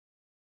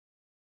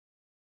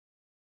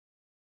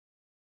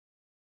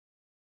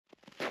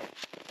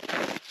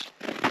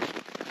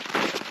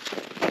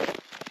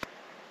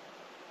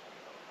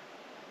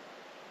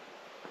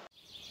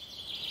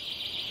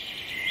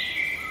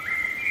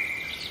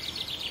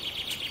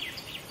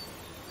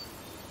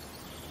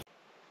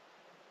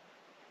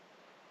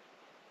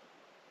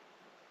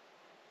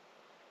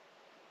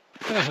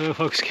Hello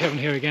folks, Kevin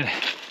here again.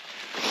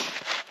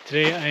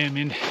 Today I am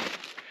in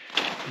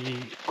the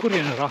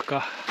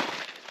Kurjenrahka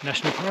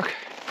National Park.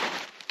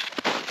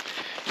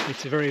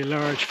 It's a very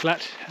large,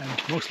 flat and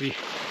mostly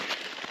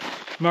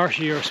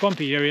marshy or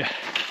swampy area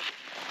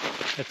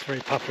that's very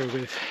popular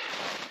with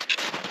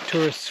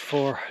tourists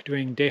for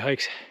doing day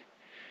hikes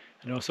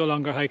and also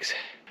longer hikes.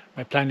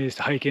 My plan is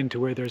to hike into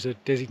where there's a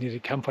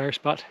designated campfire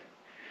spot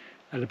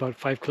at about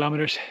 5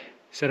 kilometers,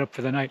 set up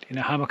for the night in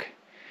a hammock,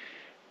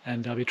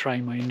 and I'll be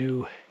trying my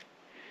new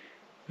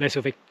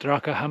Lesovik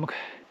Draka hammock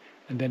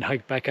and then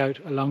hike back out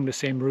along the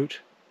same route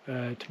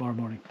tomorrow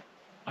morning.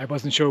 I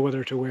wasn't sure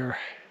whether to wear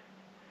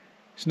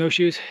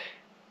snowshoes,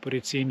 but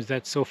it seems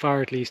that so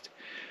far at least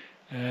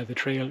the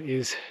trail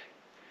is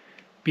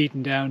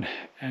beaten down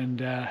and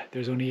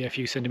there's only a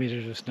few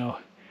centimeters of snow,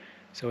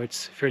 so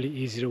it's fairly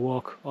easy to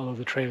walk, although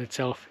the trail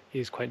itself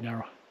is quite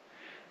narrow.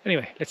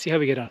 Anyway, let's see how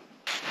we get on.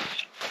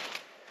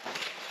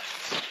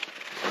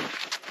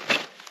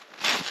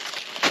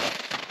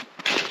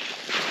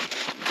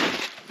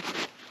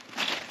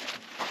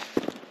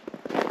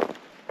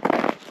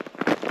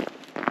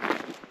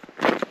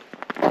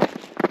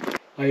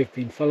 I've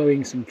been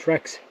following some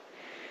tracks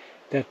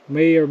that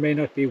may or may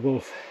not be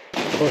wolf,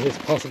 but it's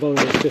possible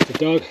that it's just a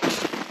dog.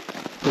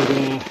 But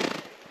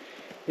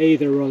A,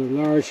 they're rather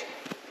large,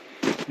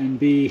 and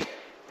B,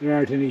 there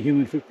aren't any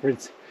human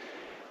footprints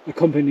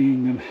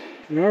accompanying them.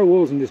 There are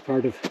wolves in this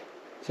part of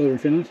southern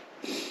Finland,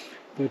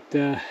 but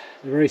they're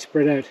very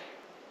spread out.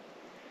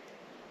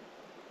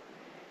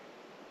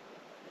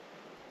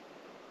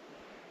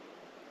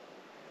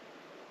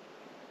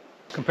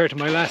 Compared to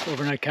my last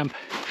overnight camp,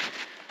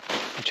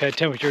 which had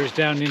temperatures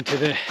down into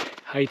the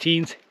high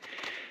teens,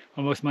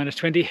 almost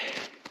 -20.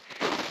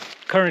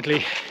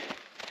 Currently,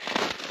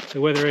 the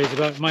weather is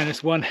about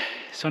 -1,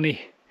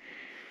 sunny,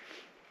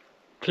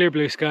 clear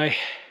blue sky,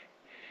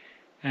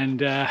 and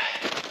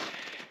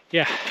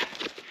yeah,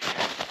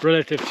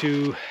 relative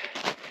to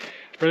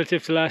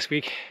last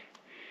week,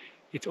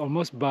 it's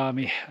almost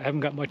balmy. I haven't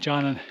got much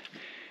on and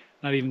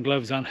not even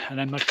gloves on, and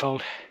I'm not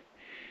cold.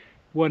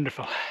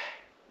 Wonderful.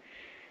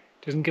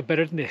 Doesn't get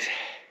better than this.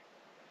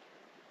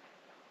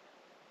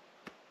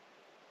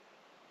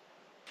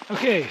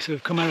 Okay, so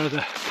we've come out of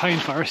the pine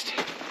forest.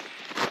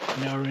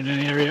 Now we're in an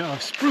area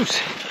of spruce.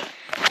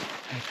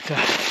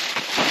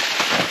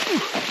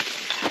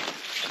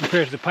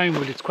 Compared to the pine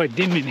wood, it's quite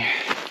dim in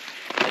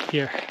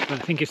here. But I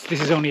think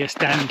this is only a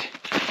stand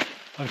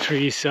of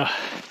trees, so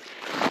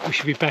we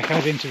should be back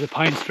out into the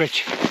pine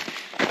stretch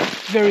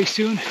very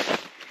soon.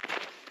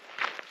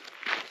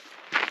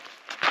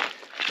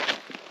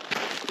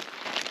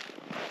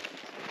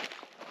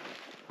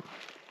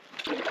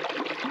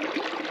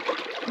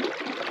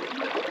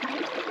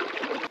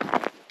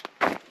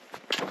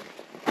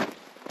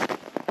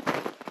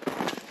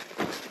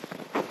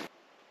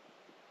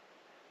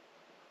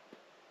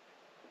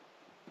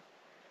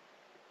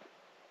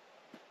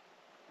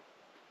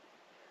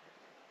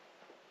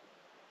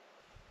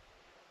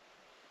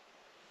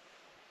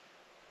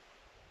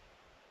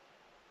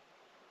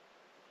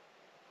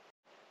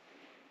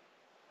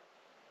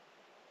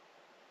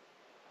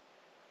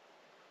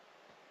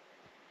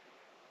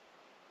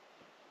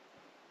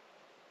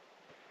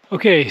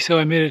 Okay, so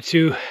I made it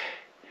to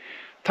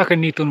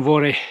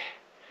Takaniitunvuori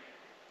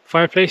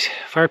fire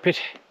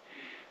pit,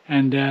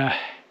 and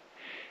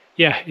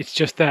yeah, it's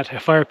just that,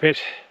 a fire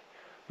pit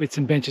with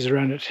some benches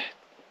around it.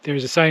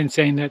 There's a sign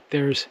saying that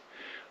there's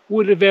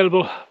wood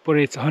available, but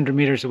it's 100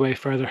 meters away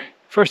further.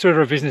 First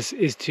order of business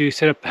is to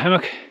set up the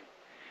hammock,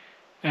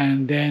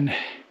 and then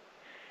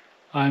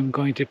I'm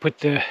going to put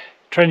the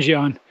Trangia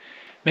on,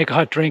 make a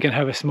hot drink and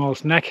have a small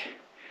snack,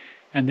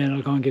 and then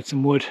I'll go and get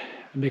some wood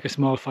and make a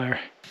small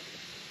fire.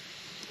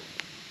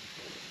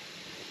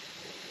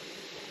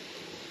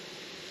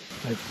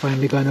 I've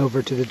finally gone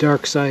over to the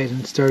dark side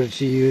and started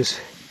to use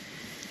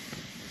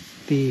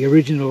the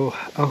original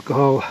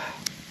alcohol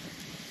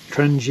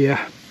Trangia.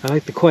 I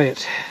like the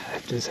quiet, I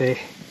have to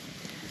say,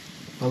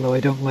 although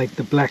I don't like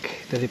the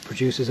black that it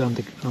produces on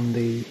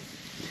the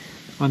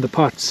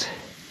pots.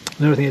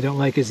 Another thing I don't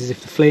like is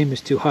if the flame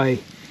is too high,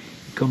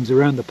 it comes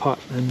around the pot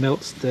and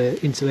melts the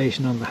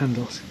insulation on the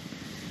handles.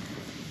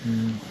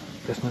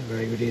 That's not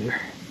very good either.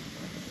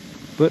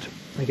 But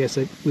I guess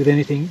with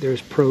anything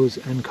there's pros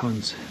and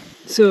cons.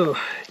 So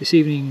this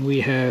evening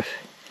we have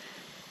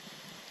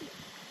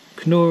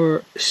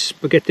Knorr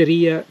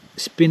spaghetteria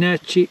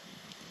spinaci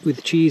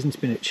with cheese and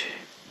spinach.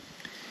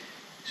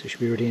 So it should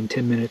be ready in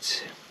 10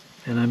 minutes,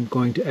 and I'm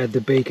going to add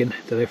the bacon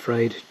that I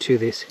fried to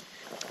this.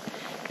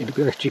 It looks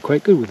actually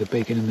quite good with the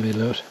bacon in the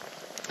middle of it.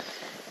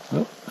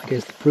 Well, I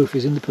guess the proof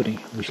is in the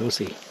pudding. We shall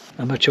see.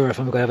 I'm not sure if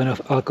I'm going to have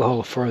enough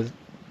alcohol for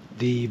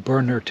the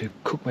burner to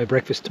cook my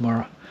breakfast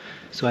tomorrow,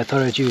 so I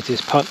thought I'd use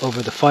this pot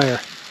over the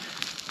fire.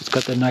 It's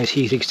got the nice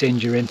heat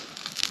exchanger in,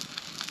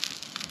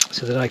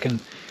 so that I can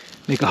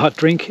make a hot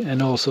drink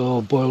and also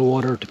boil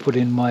water to put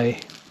in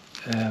my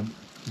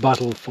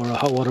bottle for a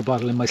hot water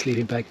bottle in my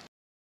sleeping bag.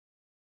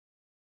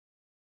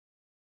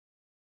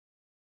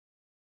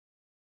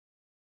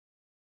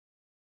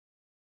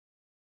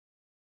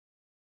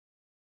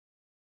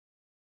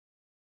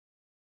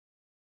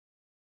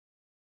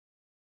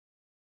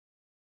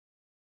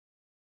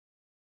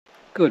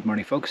 Good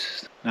morning,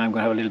 folks. Now I'm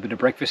going to have a little bit of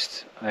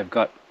breakfast. I've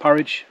got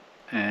porridge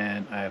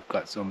and I've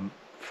got some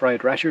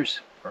fried rashers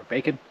or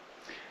bacon.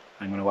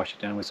 I'm going to wash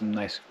it down with some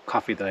nice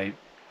coffee that I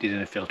did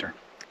in a filter.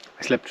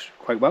 I slept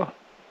quite well.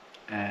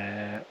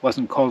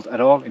 Wasn't cold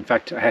at all. In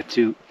fact, I had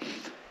to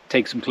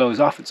take some clothes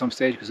off at some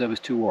stage because I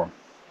was too warm.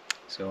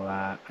 So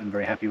I'm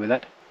very happy with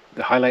that.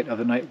 The highlight of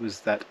the night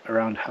was that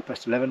around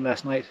 11:30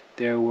 last night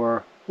there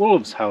were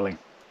wolves howling.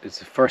 It's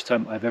the first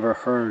time I've ever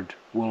heard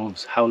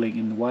wolves howling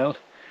in the wild,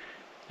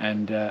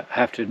 and I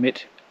have to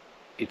admit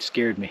it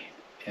scared me.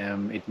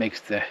 It makes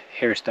the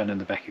hair stand on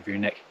the back of your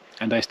neck,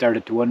 and I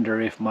started to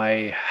wonder if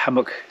my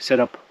hammock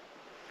setup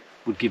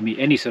would give me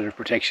any sort of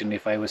protection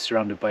if I was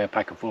surrounded by a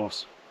pack of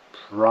wolves.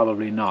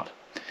 Probably not.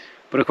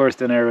 But of course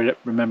then I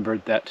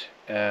remembered that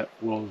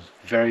wolves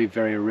very,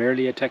 very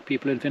rarely attack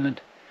people in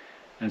Finland,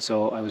 and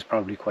so I was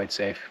probably quite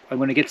safe. I'm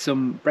going to get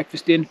some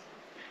breakfast in,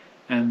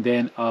 and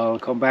then I'll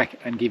come back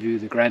and give you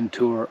the grand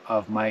tour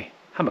of my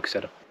hammock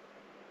setup.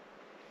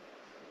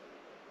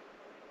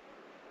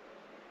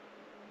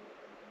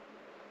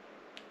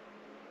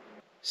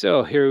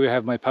 So here we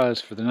have my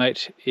pallets for the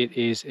night. It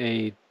is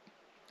a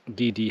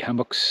DD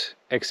Hammocks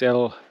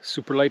XL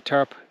Superlight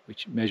Tarp,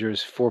 which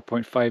measures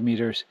 4.5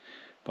 meters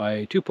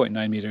by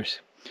 2.9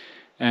 meters.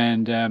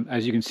 And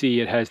as you can see,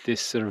 it has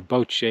this sort of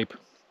boat shape.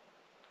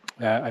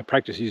 I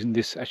practiced using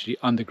this actually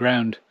on the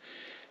ground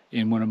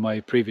in one of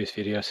my previous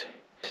videos.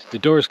 The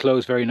doors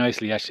close very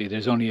nicely actually.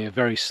 There's only a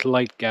very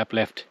slight gap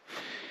left.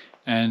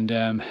 And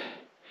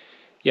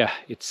yeah,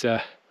 it's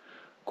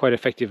quite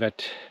effective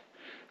at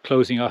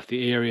closing off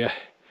the area.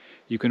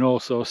 You can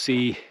also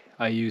see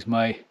I use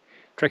my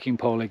trekking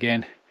pole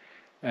again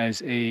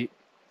as a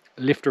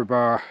lifter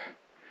bar,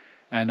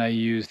 and I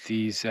use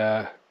these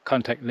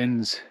contact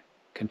lens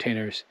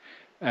containers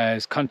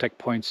as contact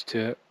points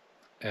to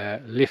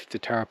lift the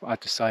tarp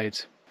at the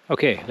sides.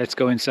 Okay, let's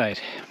go inside.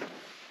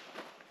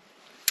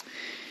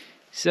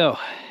 So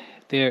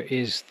there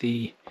is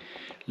the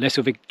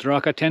Lesovik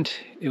Draka tent.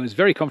 It was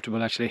very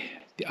comfortable actually.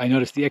 I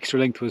noticed the extra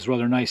length was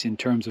rather nice in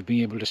terms of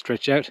being able to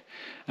stretch out,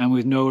 and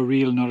with no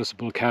real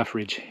noticeable calf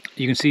ridge.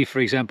 You can see,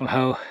 for example,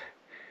 how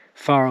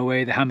far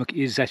away the hammock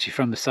is actually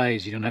from the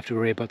sides. You don't have to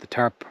worry about the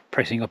tarp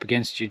pressing up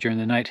against you during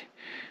the night,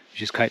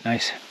 which is quite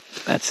nice.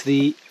 That's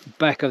the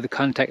back of the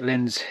contact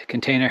lens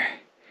container.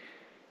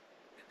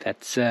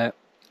 That's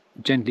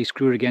gently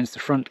screwed against the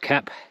front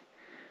cap,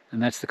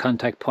 and that's the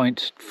contact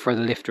point for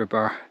the lifter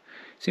bar.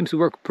 Seems to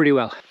work pretty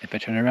well. If I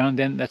turn around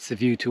then, that's the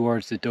view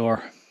towards the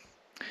door.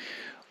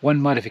 One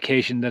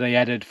modification that I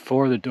added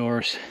for the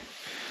doors,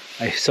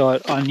 I saw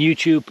it on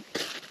YouTube,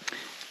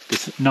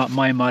 this is not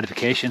my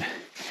modification,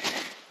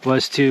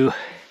 was to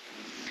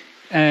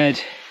add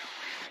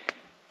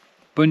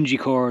bungee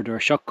cord or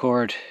shock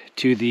cord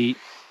to the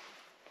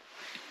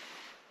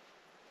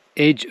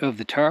edge of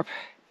the tarp,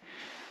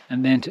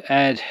 and then to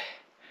add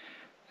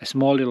a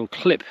small little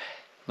clip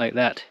like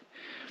that.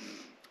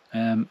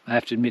 I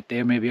have to admit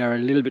they maybe are a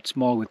little bit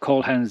small. With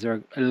cold hands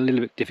they're a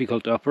little bit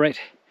difficult to operate.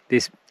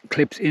 This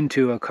clips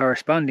into a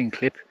corresponding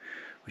clip,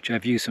 which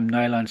I've used some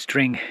nylon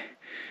string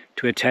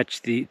to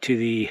attach to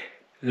the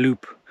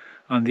loop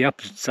on the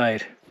opposite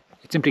side.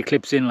 It simply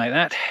clips in like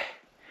that,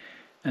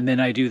 and then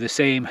I do the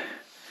same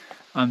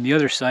on the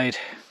other side,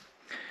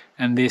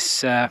 and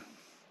this yeah,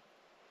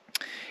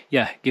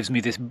 gives me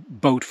this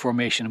boat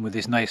formation with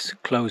these nice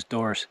closed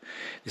doors.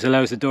 This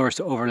allows the doors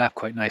to overlap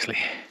quite nicely.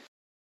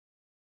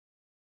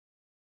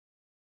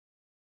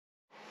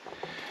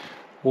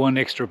 One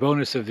extra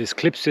bonus of this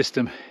clip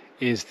system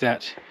is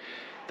that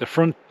the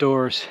front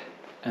doors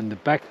and the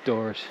back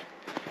doors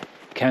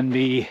can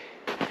be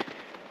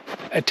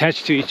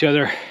attached to each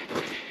other.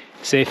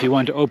 Say if you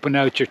want to open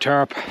out your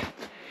tarp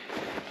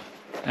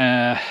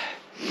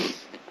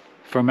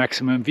for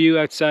maximum view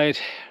outside,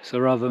 so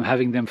rather than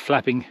having them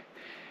flapping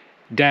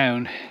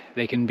down,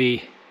 they can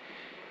be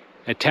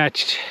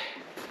attached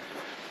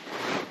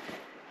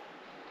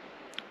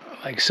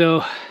like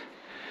so,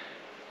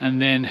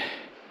 and then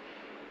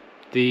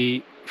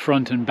the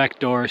front and back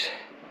doors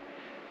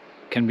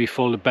can be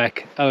folded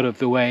back out of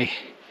the way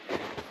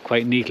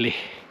quite neatly.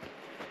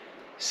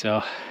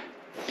 So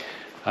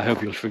I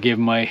hope you'll forgive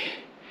my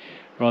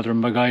rather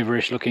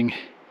MacGyverish looking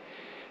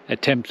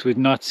attempts with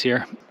knots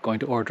here. I'm going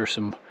to order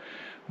some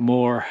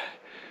more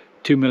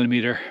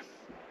 2mm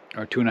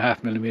or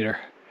 2.5mm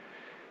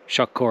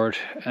shock cord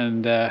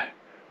and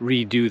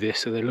redo this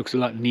so that it looks a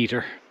lot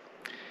neater.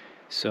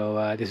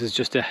 So this is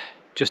just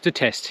a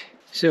test.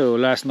 So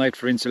last night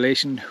for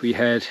insulation we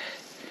had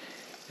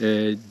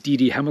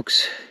DD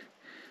Hammocks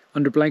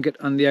under blanket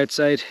on the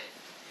outside,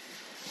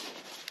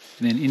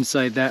 and then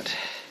inside that,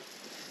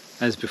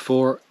 as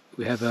before,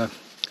 we have a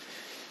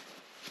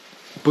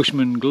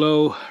Bushman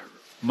Glow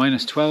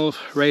 -12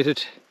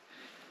 rated.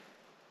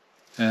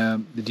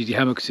 The DD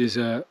Hammocks is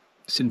a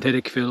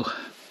synthetic fill,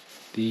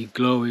 the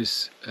Glow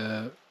is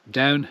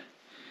down.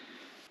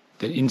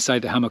 Then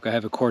inside the hammock I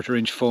have a 1/4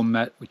 inch foam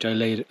mat which I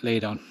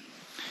laid on.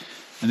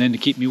 And then to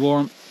keep me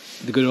warm,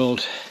 the good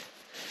old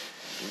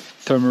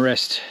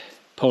Thermarest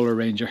Polar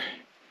Ranger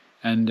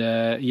And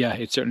yeah,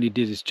 it certainly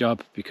did its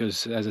job,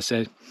 because as I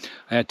said,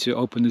 I had to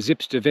open the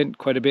zips to vent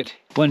quite a bit.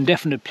 One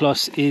definite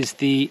plus is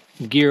the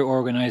gear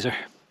organizer.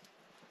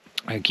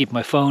 I can keep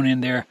my phone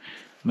in there,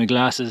 my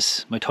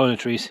glasses, my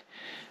toiletries,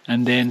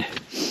 and then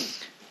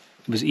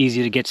it was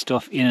easy to get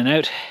stuff in and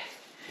out.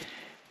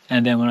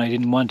 And then when I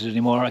didn't want it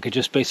anymore, I could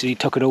just basically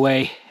tuck it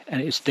away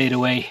and it stayed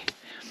away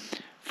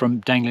from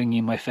dangling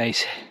in my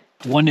face.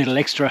 One little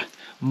extra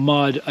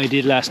mod I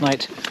did last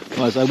night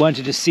was I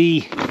wanted to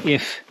see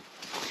if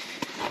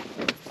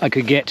I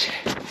could get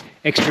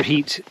extra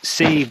heat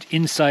saved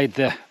inside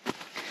the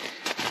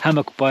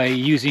hammock by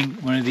using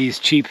one of these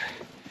cheap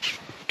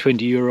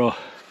 €20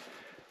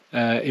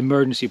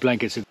 emergency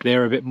blankets.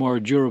 They're a bit more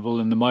durable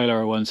than the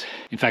Mylar ones.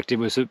 In fact, it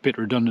was a bit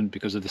redundant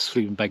because of the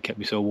sleeping bag kept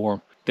me so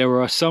warm. There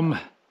were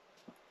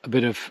a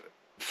bit of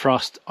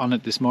frost on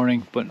it this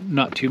morning, but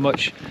not too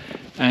much,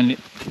 and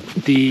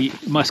the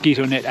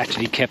mosquito net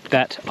actually kept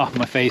that off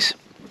my face,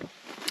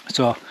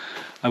 so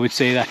I would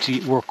say it actually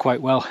worked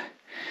quite well.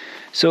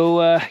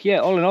 So yeah,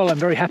 all in all, I'm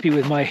very happy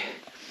with my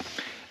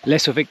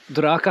Lesovik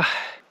Draka.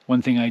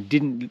 One thing I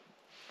didn't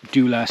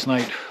do last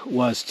night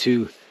was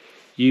to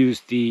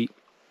use the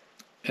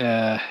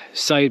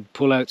side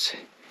pullouts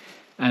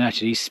and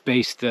actually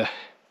space the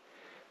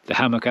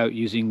hammock out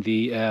using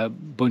the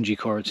bungee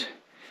cords.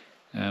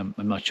 I'm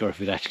not sure if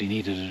it actually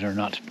needed it or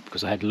not,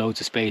 because I had loads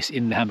of space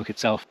in the hammock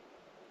itself.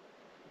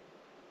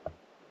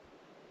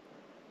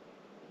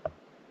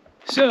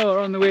 So we're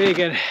on the way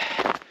again.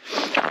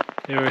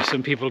 There were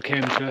some people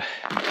came to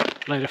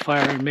light a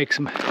fire and make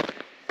some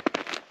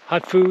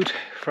hot food,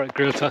 fried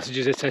grilled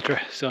sausages, etc.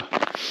 So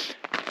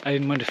I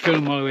didn't want to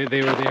film while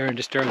they were there and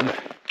disturb them.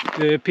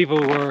 The people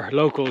were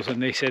locals,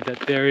 and they said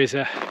that there is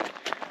a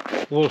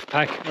wolf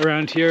pack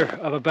around here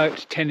of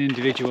about 10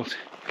 individuals.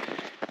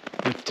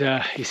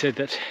 But he said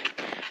that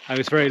I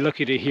was very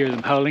lucky to hear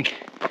them howling,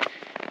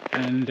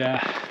 and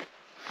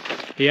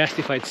he asked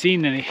if I'd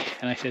seen any,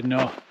 and I said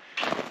no.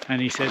 And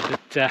he said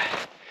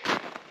that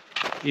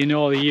in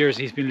all the years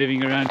he's been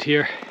living around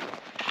here,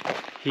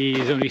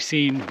 he's only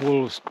seen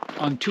wolves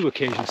on 2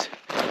 occasions,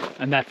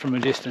 and that from a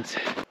distance.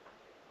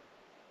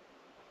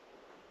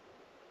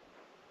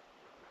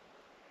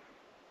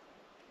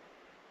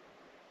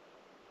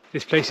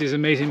 This place is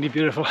amazingly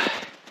beautiful,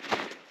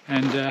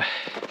 and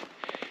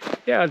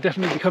yeah, I'll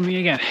definitely be coming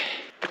again.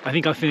 I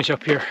think I'll finish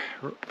up here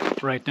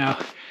right now.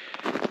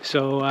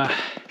 So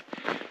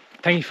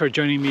thank you for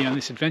joining me on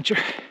this adventure.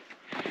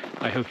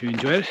 I hope you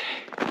enjoyed it.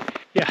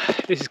 Yeah,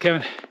 this is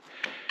Kevin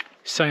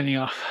signing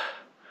off.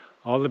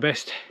 All the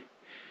best.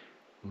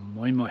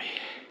 Moi moi.